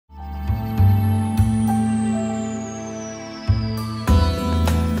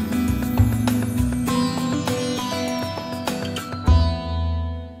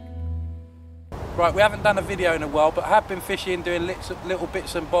Right, we haven't done a video in a while, but I have been fishing, doing little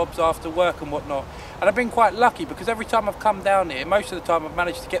bits and bobs after work and whatnot. And I've been quite lucky because every time I've come down here, most of the time I've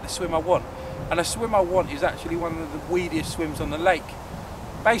managed to get the swim I want. And the swim I want is actually one of the weediest swims on the lake.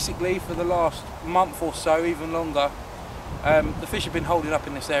 Basically, for the last month or so, even longer, the fish have been holding up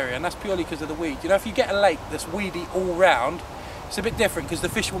in this area, and that's purely because of the weed. You know, if you get a lake that's weedy all round, it's a bit different because the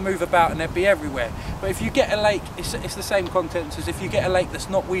fish will move about and they'll be everywhere. But if you get a lake, it's the same contents as if you get a lake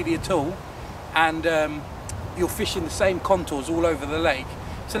that's not weedy at all, and you're fishing the same contours all over the lake.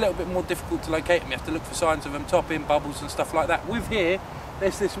 It's a little bit more difficult to locate them. You have to look for signs of them topping, bubbles and stuff like that. With here,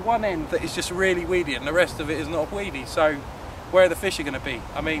 there's this one end that is just really weedy and the rest of it is not weedy. So where are the fish are going to be?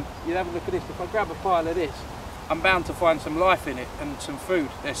 I mean, you have a look at this. If I grab a pile of this, I'm bound to find some life in it and some food.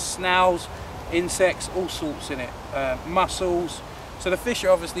 There's snails, insects, all sorts in it, mussels. So the fish are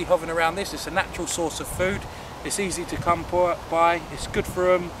obviously hovering around this. It's a natural source of food. It's easy to come by. It's good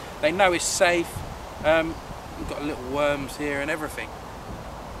for them. They know it's safe. We've got little worms here and everything.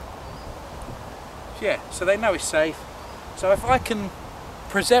 Yeah, so they know it's safe. So if I can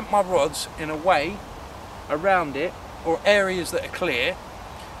present my rods in a way around it, or areas that are clear,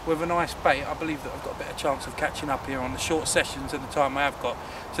 with a nice bait, I believe that I've got a better chance of catching up here on the short sessions and the time I have got.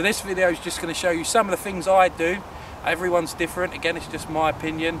 So this video is just going to show you some of the things I do. Everyone's different, again it's just my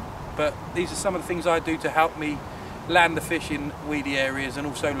opinion, but these are some of the things I do to help me land the fish in weedy areas and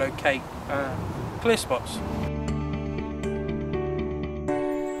also locate clear spots.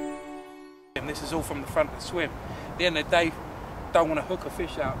 And this is all from the front of the swim. At the end of the day, don't want to hook a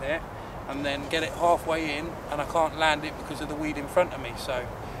fish out there and then get it halfway in and I can't land it because of the weed in front of me. So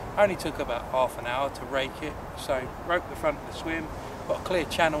only took about half an hour to rake it. So rope the front of the swim, got a clear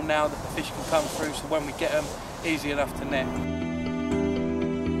channel now that the fish can come through, so when we get them, easy enough to net.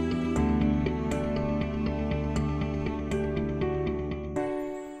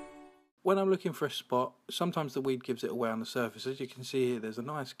 When I'm looking for a spot, sometimes the weed gives it away on the surface. As you can see here, there's a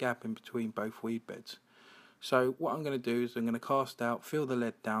nice gap in between both weed beds. So what I'm going to do is I'm going to cast out, feel the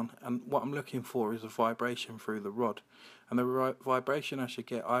lead down, and what I'm looking for is a vibration through the rod. And the vibration I should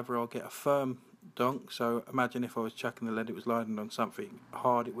get, either I'll get a firm dunk, so imagine if I was chucking the lead, it was landing on something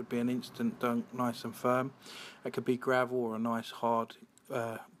hard, it would be an instant dunk, nice and firm. It could be gravel or a nice hard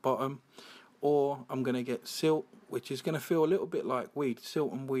bottom. Or I'm going to get silt, which is going to feel a little bit like weed.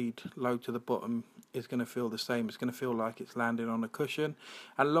 Silt and weed low to the bottom is going to feel the same. It's going to feel like it's landing on a cushion.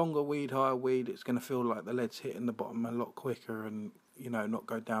 And longer weed, higher weed, it's going to feel like the lead's hitting the bottom a lot quicker and, you know, not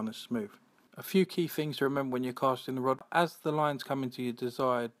go down as smooth. A few key things to remember when you're casting the rod. As the lines come into your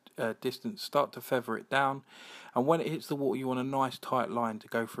desired distance, start to feather it down, and when it hits the water you want a nice tight line to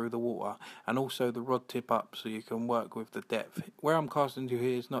go through the water, and also the rod tip up so you can work with the depth. Where I'm casting to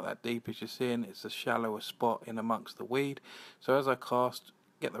here is not that deep as you're seeing, it's a shallower spot in amongst the weed. So as I cast,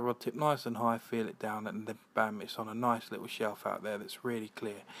 get the rod tip nice and high, feel it down, and then bam, it's on a nice little shelf out there that's really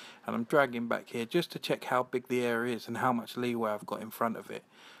clear. And I'm dragging back here just to check how big the area is and how much leeway I've got in front of it.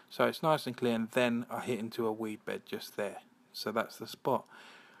 So it's nice and clear, and then I hit into a weed bed just there. So that's the spot.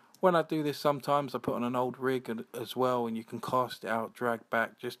 When I do this, sometimes I put on an old rig as well, and you can cast it out, drag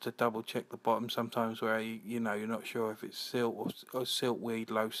back just to double check the bottom. Sometimes where you know you're not sure if it's silt or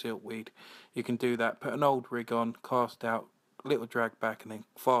siltweed, low siltweed, you can do that. Put an old rig on, cast out, little drag back, and then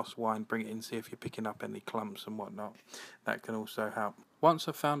fast wind, bring it in, see if you're picking up any clumps and whatnot. That can also help. Once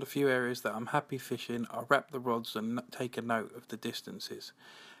I've found a few areas that I'm happy fishing, I wrap the rods and take a note of the distances.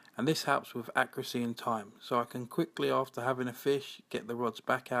 And this helps with accuracy and time, so I can quickly, after having a fish, get the rods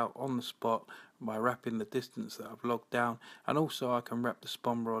back out on the spot by wrapping the distance that I've logged down, and also I can wrap the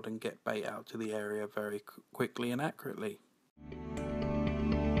spawn rod and get bait out to the area very quickly and accurately.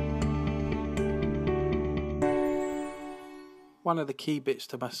 One of the key bits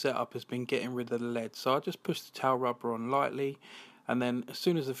to my setup has been getting rid of the lead, so I just push the tail rubber on lightly, and then as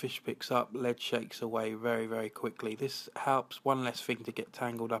soon as the fish picks up, lead shakes away very quickly. This helps one less thing to get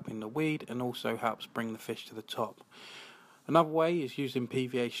tangled up in the weed, and also helps bring the fish to the top. Another way is using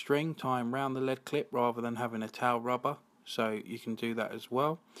PVA string, tying round the lead clip rather than having a tail rubber, so you can do that as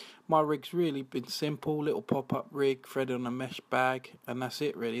well. My rig's really been simple, little pop-up rig, threaded on a mesh bag, and that's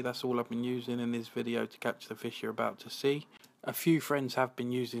it really. That's all I've been using in this video to catch the fish you're about to see. A few friends have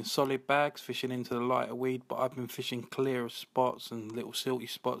been using solid bags, fishing into the lighter weed, but I've been fishing clearer spots and little silty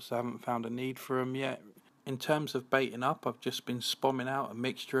spots. I haven't found a need for them yet. In terms of baiting up, I've just been spomming out a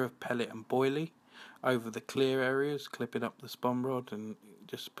mixture of pellet and boilie over the clear areas, clipping up the spawn rod and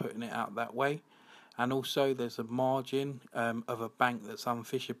just putting it out that way. And also there's a margin of a bank that's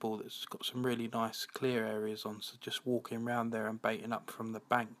unfishable that's got some really nice clear areas on, so just walking around there and baiting up from the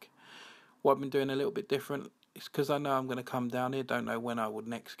bank. What I've been doing a little bit different It's because I know I'm going to come down here. Don't know when I would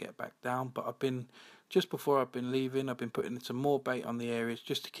next get back down, but just before I've been leaving, I've been putting some more bait on the areas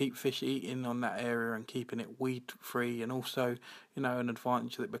just to keep fish eating on that area and keeping it weed free, and also, you know, an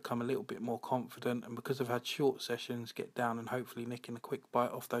advantage that become a little bit more confident, and because I've had short sessions, get down and hopefully nicking a quick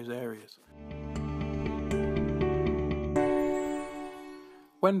bite off those areas.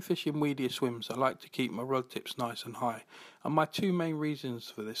 When fishing weedier swims, I like to keep my rod tips nice and high, and my two main reasons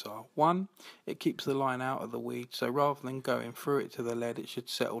for this are: one, it keeps the line out of the weed, so rather than going through it to the lead, it should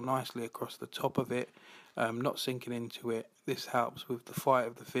settle nicely across the top of it, not sinking into it. This helps with the fight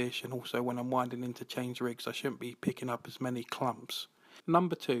of the fish, and also when I'm winding into change rigs, I shouldn't be picking up as many clumps.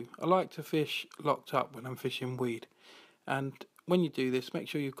 Number two, I like to fish locked up when I'm fishing weed, and when you do this, make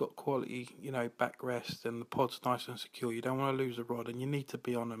sure you've got quality, you know, backrest and the pod's nice and secure. You don't want to lose a rod, and you need to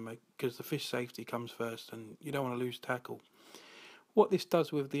be on them because the fish safety comes first, and you don't want to lose tackle. What this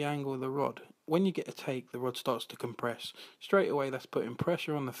does with the angle of the rod, when you get a take, the rod starts to compress. Straight away, that's putting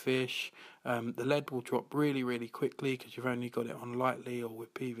pressure on the fish. The lead will drop really, really quickly because you've only got it on lightly or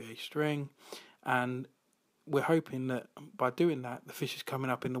with PVA string, and we're hoping that by doing that, the fish is coming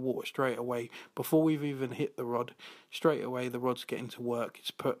up in the water straight away. Before we've even hit the rod, straight away the rod's getting to work.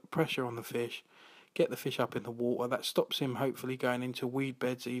 It's put pressure on the fish, get the fish up in the water. That stops him hopefully going into weed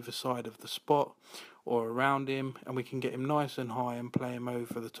beds either side of the spot or around him, and we can get him nice and high and play him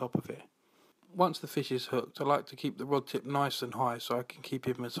over the top of it. Once the fish is hooked, I like to keep the rod tip nice and high so I can keep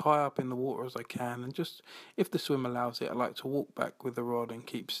him as high up in the water as I can, and just, if the swim allows it, I like to walk back with the rod and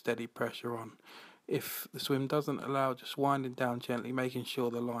keep steady pressure on. If the swim doesn't allow, just winding down gently, making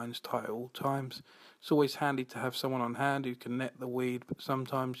sure the line's tight at all times. It's always handy to have someone on hand who can net the weed, but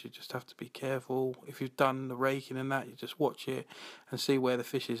sometimes you just have to be careful. If you've done the raking and that, you just watch it and see where the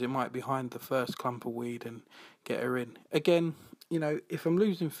fish is. It might be behind the first clump of weed and get her in. Again, you know, if I'm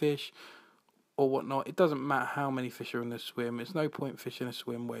losing fish or whatnot, it doesn't matter how many fish are in the swim. It's no point fishing a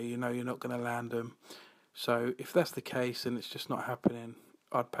swim where you know you're not going to land them. So if that's the case and it's just not happening,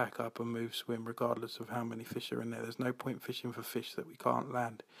 I'd pack up and move swim regardless of how many fish are in there. There's no point fishing for fish that we can't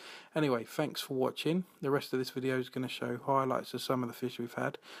land. Anyway, thanks for watching. The rest of this video is going to show highlights of some of the fish we've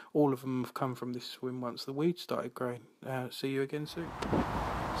had. All of them have come from this swim once the weeds started growing. See you again soon.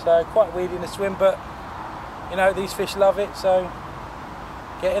 So quite weedy in the swim, but you know, these fish love it, so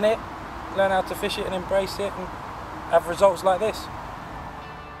get in it, learn how to fish it and embrace it, and have results like this.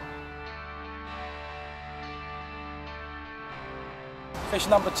 Fish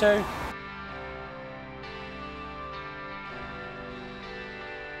number 2.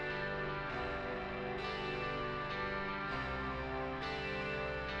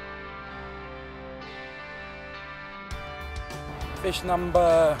 Fish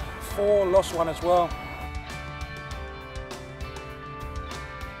number 4, lost one as well.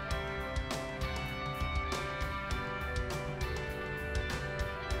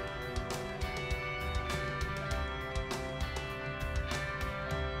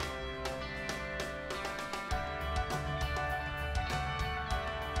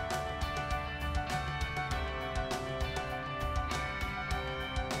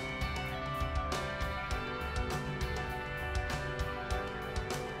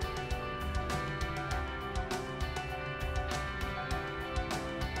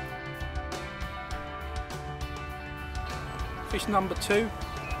 Fish number 2.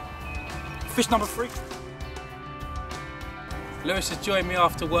 Fish number 3. Lewis has joined me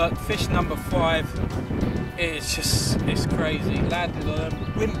after work. Fish number 5. It's crazy. Landed on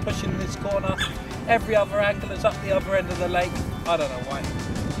them. Wind pushing in this corner. Every other angler's up the other end of the lake. I don't know why.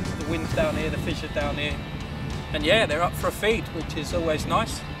 The wind's down here, the fish are down here. And yeah, they're up for a feed, which is always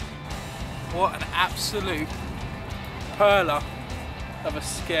nice. What an absolute perler of a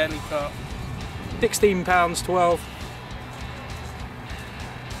scaly carp. 16 pounds 12.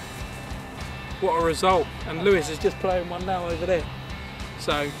 What a result. And Lewis is just playing one now over there.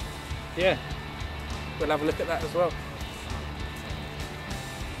 So yeah, we'll have a look at that as well.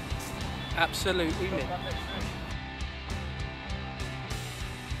 Absolutely mint.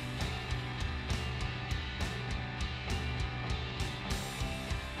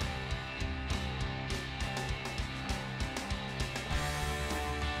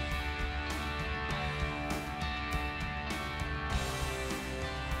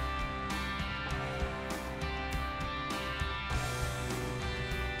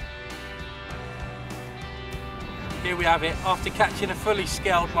 Here we have it, after catching a fully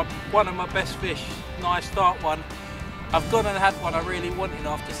scaled, one of my best fish, nice dark one. I've gone and had one I really wanted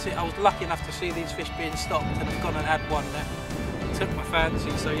after, I was lucky enough to see these fish being stocked, and I've gone and had one that took my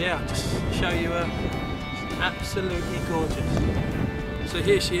fancy. So yeah, I'll just show you her. Absolutely gorgeous. So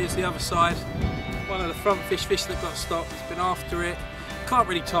here she is, the other side. one of the front fish that got stopped. It's been after it. Can't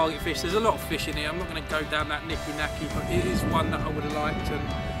really target fish. There's a lot of fish in here. I'm not going to go down that nicky nacky, but it is one that I would have liked, and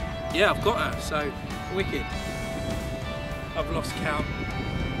yeah, I've got her. So wicked. I've lost count.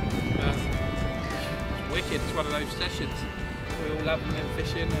 It's wicked. It's one of those sessions. We all love them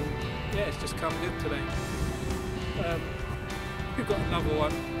fishing, and yeah, it's just come good today. We've got another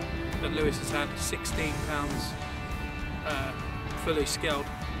one that Lewis has had, 16 pounds, fully scaled.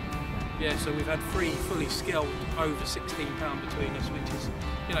 Yeah, so we've had 3 fully scaled over 16 pound between us, which is,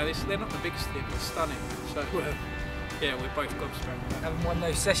 you know, they're not the biggest thing, they're stunning. So yeah, we're both gobsmacked. Having one of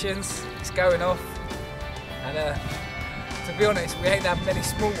those sessions, it's going off, and to be honest, we ain't had many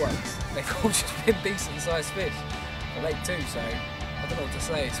small ones. They've all just been decent sized fish for Lake 2, so I don't know what to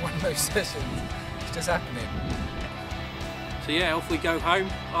say. It's one of those sessions, it's just happening. So yeah, off we go home.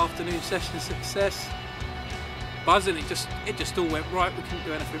 Afternoon session success. Buzzing, it just all went right. We couldn't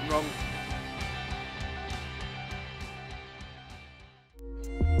do anything wrong.